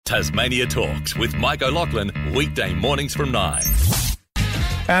Tasmania Talks with Mike O'Loughlin, weekday mornings from 9.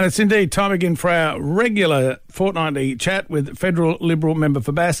 And it's indeed time again for our regular fortnightly chat with Federal Liberal member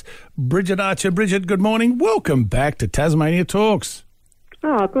for Bass, Bridget Archer. Bridget, good morning. Welcome back to Tasmania Talks.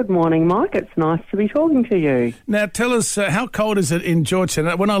 Oh, good morning, Mike. It's nice to be talking to you. Now, tell us, how cold is it in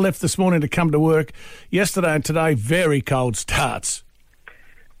Georgetown? When I left this morning to come to work, yesterday and today, very cold starts.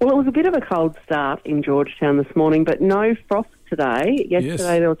 Well, it was a bit of a cold start in Georgetown this morning, but no frost today.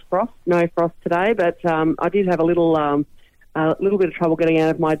 Yesterday there was frost, no frost today, but I did have a little bit of trouble getting out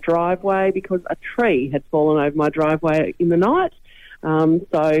of my driveway because a tree had fallen over my driveway in the night. So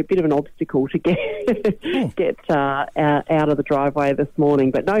a bit of an obstacle to get out of the driveway this morning,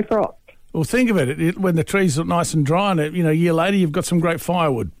 but no frost. Well, think of it when the trees look nice and dry, and a year later you've got some great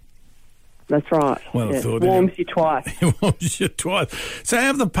firewood. That's right. Well, it warms you twice. It warms you twice. So how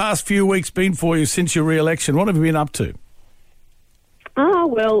have the past few weeks been for you since your re-election? What have you been up to?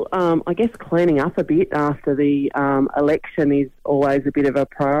 I guess cleaning up a bit after the election is always a bit of a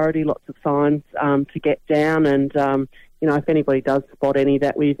priority. Lots of signs to get down, and if anybody does spot any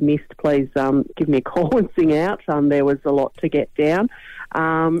that we've missed, please give me a call and sing out. There was a lot to get down,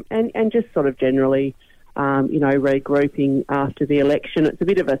 and just sort of generally, regrouping after the election. It's a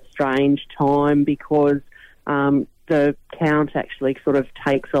bit of a strange time because the count actually sort of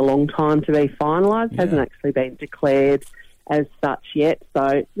takes a long time to be finalised. Yeah. Hasn't actually been declared as such yet, so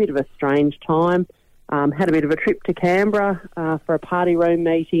it's a bit of a strange time. Had a bit of a trip to Canberra for a party room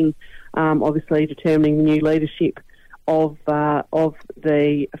meeting, obviously determining the new leadership of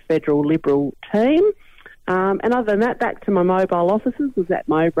the Federal Liberal team. And other than that, back to my mobile offices. Was at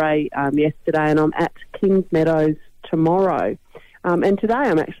Mowbray yesterday, and I'm at Kings Meadows tomorrow. And today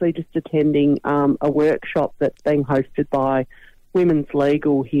I'm actually just attending a workshop that's being hosted by Women's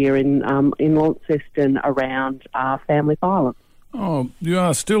Legal here in Launceston around family violence. Oh, you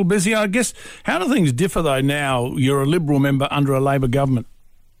are still busy, I guess. How do things differ, though, now you're a Liberal member under a Labor government?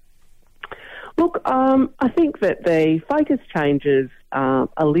 Look, I think that the focus changes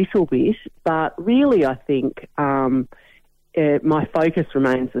a little bit, but really I think my focus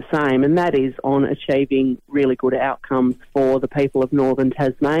remains the same, and that is on achieving really good outcomes for the people of Northern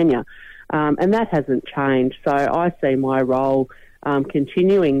Tasmania. And that hasn't changed. So I see my role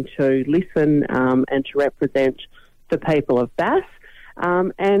continuing to listen and to represent the people of Bass.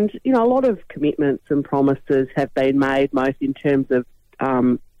 And, a lot of commitments and promises have been made, both in terms of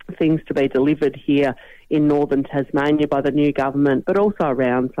things to be delivered here in Northern Tasmania by the new government, but also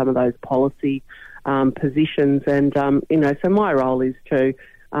around some of those policy positions. And, so my role is to,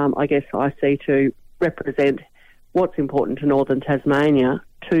 to represent what's important to Northern Tasmania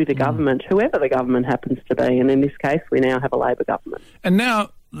to the government, whoever the government happens to be. And in this case, we now have a Labor government. And now,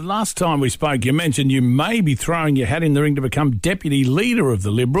 the last time we spoke, you mentioned you may be throwing your hat in the ring to become Deputy Leader of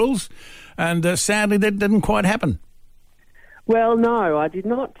the Liberals, and sadly that didn't quite happen. Well, no, I did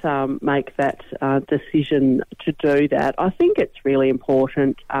not make that decision to do that. I think it's really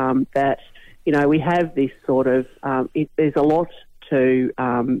important that, we have this sort of, there's a lot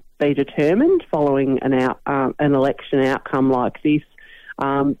to be determined following an election outcome like this.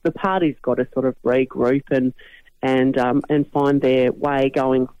 The party's got to sort of regroup and find their way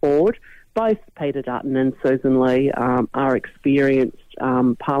going forward. Both Peter Dutton and Susan Lee are experienced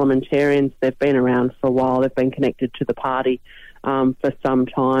parliamentarians. They've been around for a while. They've been connected to the party for some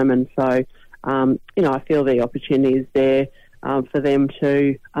time, and so I feel the opportunity is there for them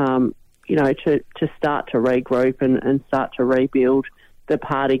to to start to regroup and start to rebuild the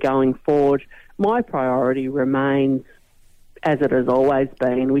party going forward. My priority remains, as it has always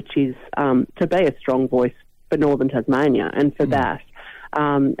been, which is to be a strong voice for Northern Tasmania and for that.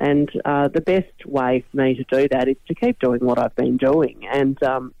 The best way for me to do that is to keep doing what I've been doing and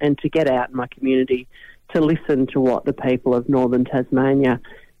to get out in my community, to listen to what the people of Northern Tasmania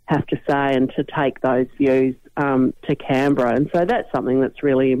have to say and to take those views to Canberra. And so that's something that's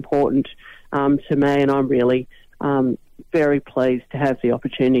really important to me, and I'm really very pleased to have the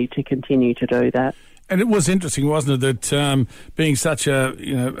opportunity to continue to do that. And it was interesting, wasn't it, that being such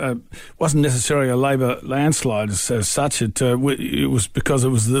wasn't necessarily a Labor landslide as such. It was because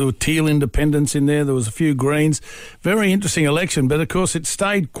there were Teal independents in there. There was a few Greens. Very interesting election, but of course it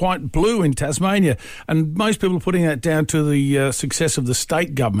stayed quite blue in Tasmania. And most people are putting that down to the success of the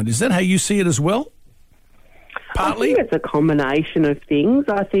state government. Is that how you see it as well? Partly? I think it's a combination of things.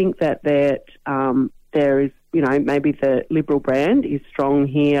 I think that there is, maybe the Liberal brand is strong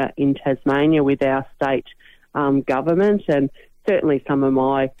here in Tasmania with our state government, and certainly some of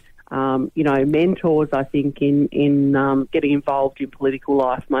my, mentors, I think, in getting involved in political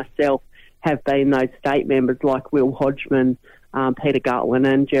life myself have been those state members like Will Hodgman, Peter Gutwin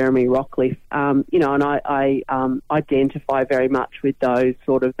and Jeremy Rockcliffe, and I identify very much with those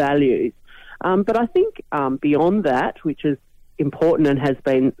sort of values. But I think beyond that, which is important and has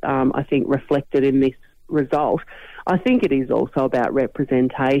been, I think, reflected in this result, I think it is also about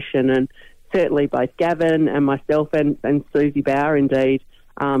representation, and certainly both Gavin and myself and Susie Bauer, indeed,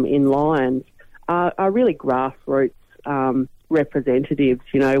 in Lions, are really grassroots representatives.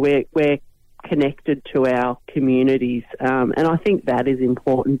 We're connected to our communities, and I think that is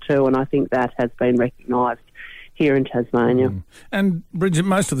important too, and I think that has been recognised here in Tasmania. And Bridget,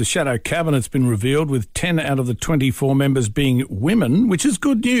 most of the shadow cabinet's been revealed, with 10 out of the 24 members being women, which is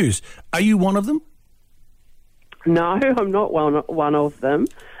good news. Are you one of them? No, I'm not one of them.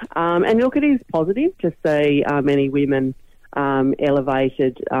 And look, it is positive to see many women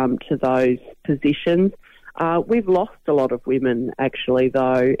elevated to those positions. We've lost a lot of women, actually,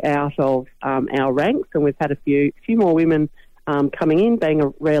 though, out of our ranks, and we've had a few more women coming in,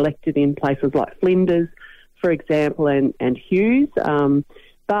 being re-elected in places like Flinders, for example, and Hughes.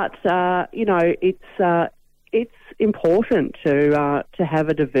 But it's important to have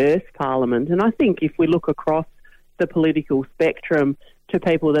a diverse parliament, and I think if we look across the political spectrum to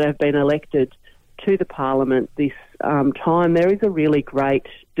people that have been elected to the parliament this time, there is a really great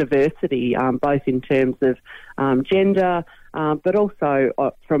diversity, both in terms of gender, but also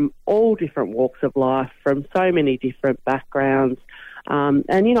from all different walks of life, from so many different backgrounds. And,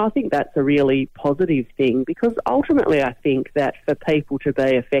 I think that's a really positive thing, because ultimately I think that for people to be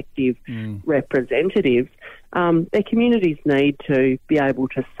effective representatives, their communities need to be able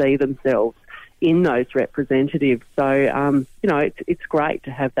to see themselves in those representatives. So, it's great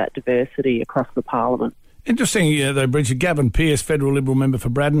to have that diversity across the parliament. Interesting, though, Bridget. Gavin Pearce, Federal Liberal member for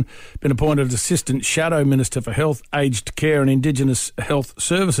Braddon, been appointed Assistant Shadow Minister for Health, Aged Care and Indigenous Health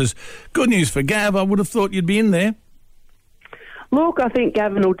Services. Good news for Gav. I would have thought you'd be in there. Look, I think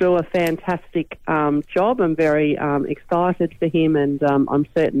Gavin will do a fantastic job. I'm very excited for him, and I'm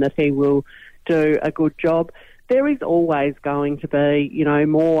certain that he will do a good job. There is always going to be,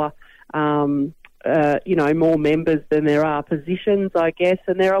 more members than there are positions, I guess,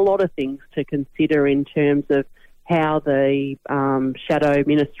 and there are a lot of things to consider in terms of how the shadow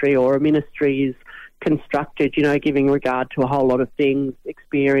ministry or a ministry is constructed, giving regard to a whole lot of things,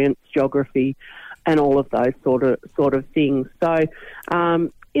 experience, geography, and all of those sort of things. So,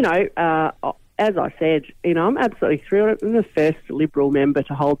 as I said, I'm absolutely thrilled. I'm the first Liberal member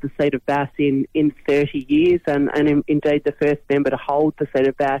to hold the seat of Bass in 30 years, and indeed the first member to hold the seat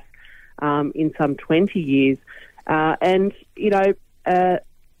of Bass in some 20 years. In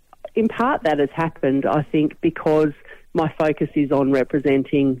part that has happened, I think, because my focus is on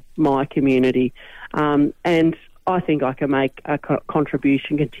representing my community. And I think I can make a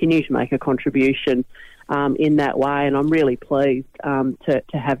contribution, continue to make a contribution in that way, and I'm really pleased to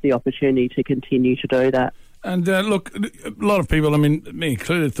have the opportunity to continue to do that. And look, a lot of people, me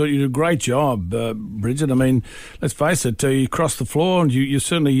included, thought you did a great job, Bridget. Let's face it, you crossed the floor, and you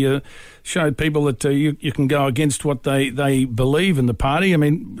certainly showed people that you can go against what they believe in the party.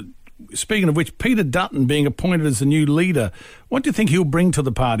 Speaking of which, Peter Dutton being appointed as the new leader, what do you think he'll bring to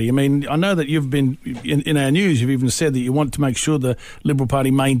the party? I know that you've been, in our news, you've even said that you want to make sure the Liberal Party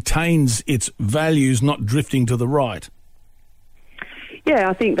maintains its values, not drifting to the right. Yeah,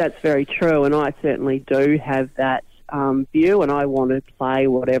 I think that's very true, and I certainly do have that view, and I want to play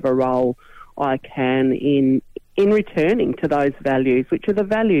whatever role I can in returning to those values, which are the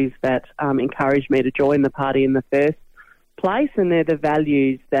values that encouraged me to join the party in the first place, and they're the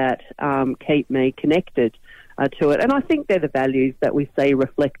values that keep me connected to it. And I think they're the values that we see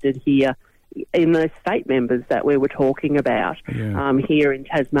reflected here in those state members that we were talking about here in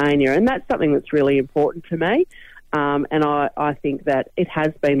Tasmania, and that's something that's really important to me. And I think that it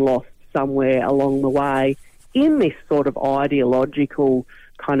has been lost somewhere along the way in this sort of ideological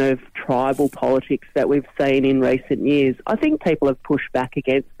kind of tribal politics that we've seen in recent years. I think people have pushed back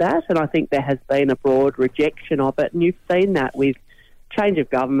against that, and I think there has been a broad rejection of it. And you've seen that with change of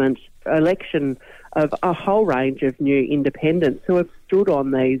government, election of a whole range of new independents who have stood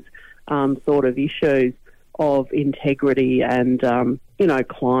on these sort of issues of integrity and,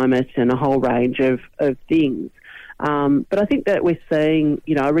 climate and a whole range of things. But I think that we're seeing,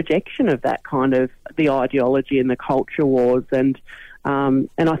 a rejection of that kind of the ideology and the culture wars, and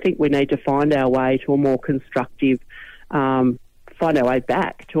I think we need to find our way to a more constructive, find our way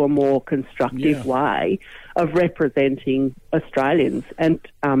back to a more constructive way of representing Australians and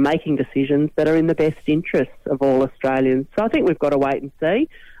making decisions that are in the best interests of all Australians. So I think we've got to wait and see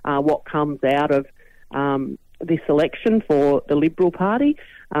what comes out of this election for the Liberal Party,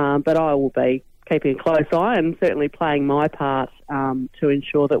 but I will be keeping a close eye and certainly playing my part to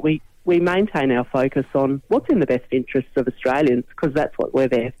ensure that we maintain our focus on what's in the best interests of Australians, because that's what we're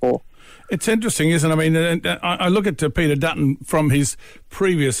there for. It's interesting, isn't it? I mean, I look at Peter Dutton from his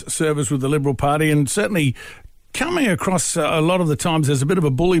previous service with the Liberal Party, and certainly coming across a lot of the times as a bit of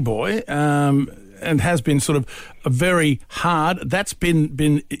a bully boy, and has been sort of very hard. That's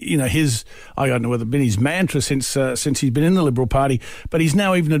been his, I don't know whether it's been his mantra since he's been in the Liberal Party, but he's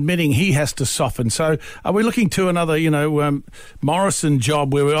now even admitting he has to soften. So are we looking to another, Morrison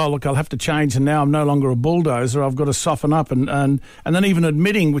job where I'll have to change and now I'm no longer a bulldozer, I've got to soften up and then even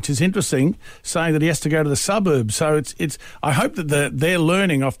admitting, which is interesting, saying that he has to go to the suburbs. So it's I hope that they're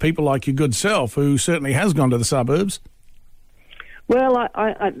learning off people like your good self, who certainly has gone to the suburbs. Well,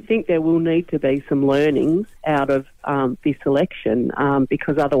 I think there will need to be some learnings out of this election,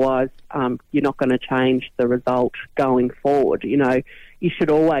 because otherwise you're not going to change the result going forward. You should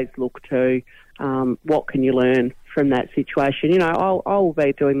always look to what can you learn from that situation. I'll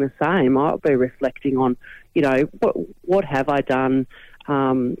be doing the same. I'll be reflecting on, what have I done,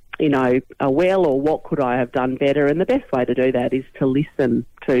 well, or what could I have done better? And the best way to do that is to listen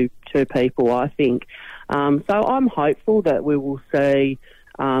to people, I think. So I'm hopeful that we will see,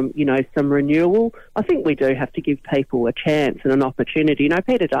 some renewal. I think we do have to give people a chance and an opportunity.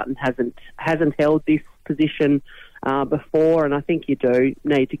 Peter Dutton hasn't held this position before, and I think you do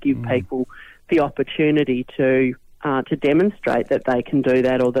need to give people the opportunity to demonstrate that they can do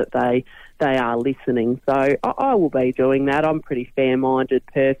that, or that they are listening. So I will be doing that. I'm a pretty fair-minded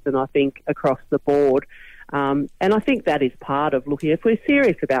person, I think, across the board. And I think that is part of looking, if we're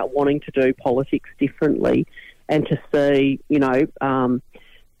serious about wanting to do politics differently and to see,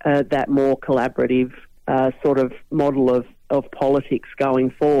 that more collaborative sort of model of politics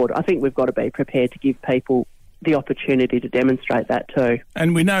going forward, I think we've got to be prepared to give people the opportunity to demonstrate that too.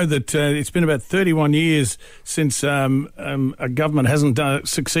 And we know that it's been about 31 years since a government hasn't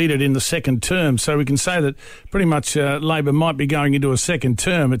succeeded in the second term, so we can say that pretty much Labor might be going into a second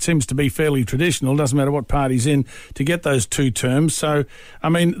term. It seems to be fairly traditional, doesn't matter what party's in, to get those 2 terms. So, I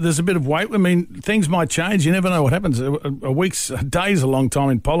mean, there's a bit of weight. I mean, things might change. You never know what happens. A day's a long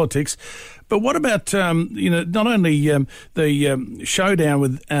time in politics. But what about, not only the showdown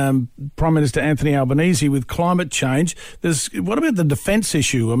with Prime Minister Anthony Albanese with climate change, what about the defence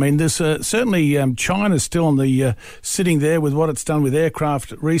issue? I mean, there's certainly China's still on the sitting there with what it's done with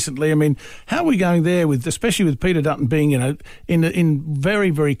aircraft recently. I mean, how are we going there, especially with Peter Dutton being, in very,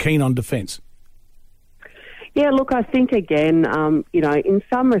 very keen on defence? Yeah, look, I think, again, in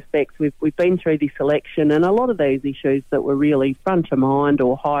some respects we've been through this election, and a lot of these issues that were really front of mind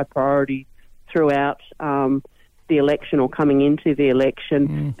or high priority throughout the election or coming into the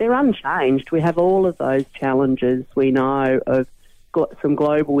election, they're unchanged. We have all of those challenges. We know of some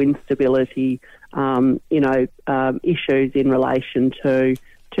global instability, issues in relation to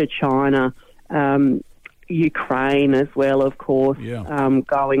China, Ukraine as well, of course,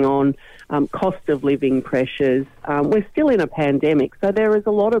 going on, cost of living pressures. We're still in a pandemic, so there is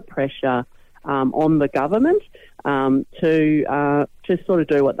a lot of pressure on the government to sort of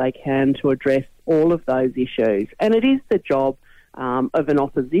do what they can to address all of those issues. And it is the job of an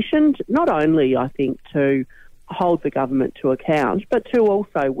opposition, not only, I think, to hold the government to account, but to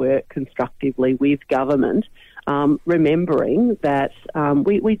also work constructively with government, remembering that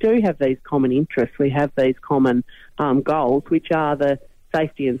we do have these common interests, we have these common goals, which are the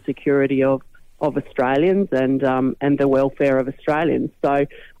safety and security of Australians and the welfare of Australians. So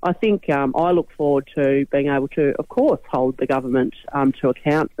I think I look forward to being able to, of course, hold the government to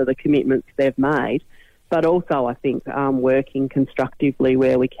account for the commitments they've made, but also I think working constructively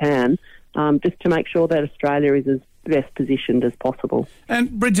where we can, just to make sure that Australia is as best positioned as possible.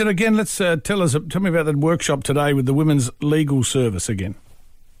 And Bridget, again, let's tell me about that workshop today with the Women's Legal Service again.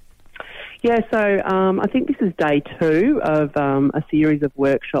 Yeah, so I think this is day 2 of a series of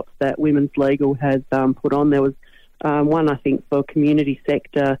workshops that Women's Legal has put on. There was one, I think, for community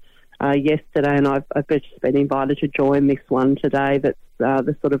sector yesterday, and I've just been invited to join this one today that's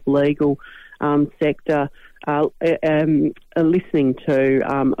the sort of legal sector, listening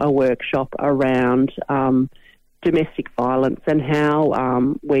to a workshop around domestic violence and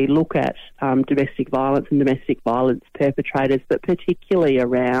how we look at domestic violence and domestic violence perpetrators, but particularly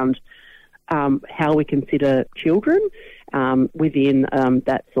around how we consider children within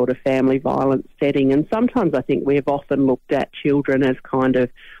that sort of family violence setting. And sometimes I think we have often looked at children as kind of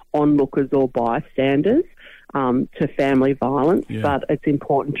onlookers or bystanders to family violence, but it's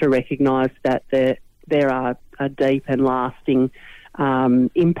important to recognise that there are deep and lasting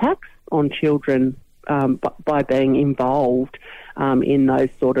impacts on children by being involved in those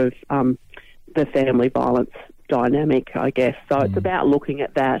sort of the family violence dynamic, I guess. So it's about looking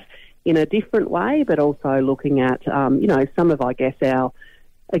at that in a different way, but also looking at, some of, I guess, our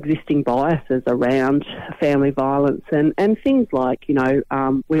existing biases around family violence and things like,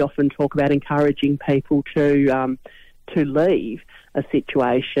 we often talk about encouraging people to leave a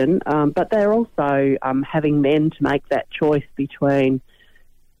situation, but they're also having men to make that choice between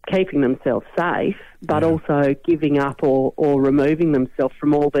keeping themselves safe, but also giving up or removing themselves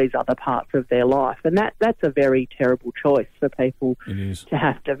from all these other parts of their life. And that's a very terrible choice for people to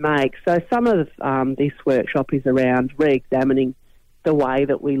have to make. So some of this workshop is around re-examining the way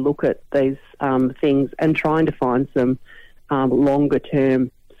that we look at these things and trying to find some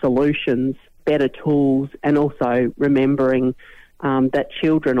longer-term solutions, better tools, and also remembering that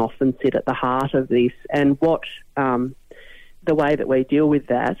children often sit at the heart of this, and what the way that we deal with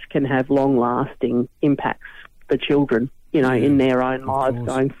that can have long-lasting impacts for children, in their own lives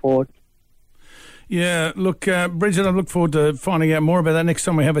going forward. Yeah, look, Bridget, I look forward to finding out more about that next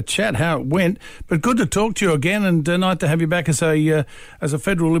time we have a chat, how it went. But good to talk to you again, and nice to have you back as a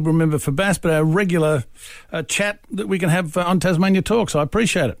federal Liberal member for Bass, but a regular chat that we can have on Tasmania Talks. I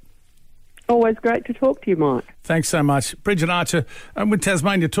appreciate it. Always great to talk to you, Mike. Thanks so much. Bridget Archer with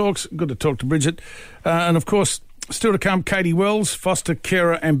Tasmania Talks. Good to talk to Bridget. And, of course, still to come, Katie Wells, Foster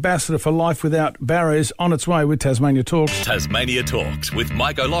Carer Ambassador for Life Without Barriers, on its way with Tasmania Talks. Tasmania Talks with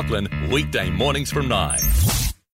Mike O'Loughlin, weekday mornings from 9.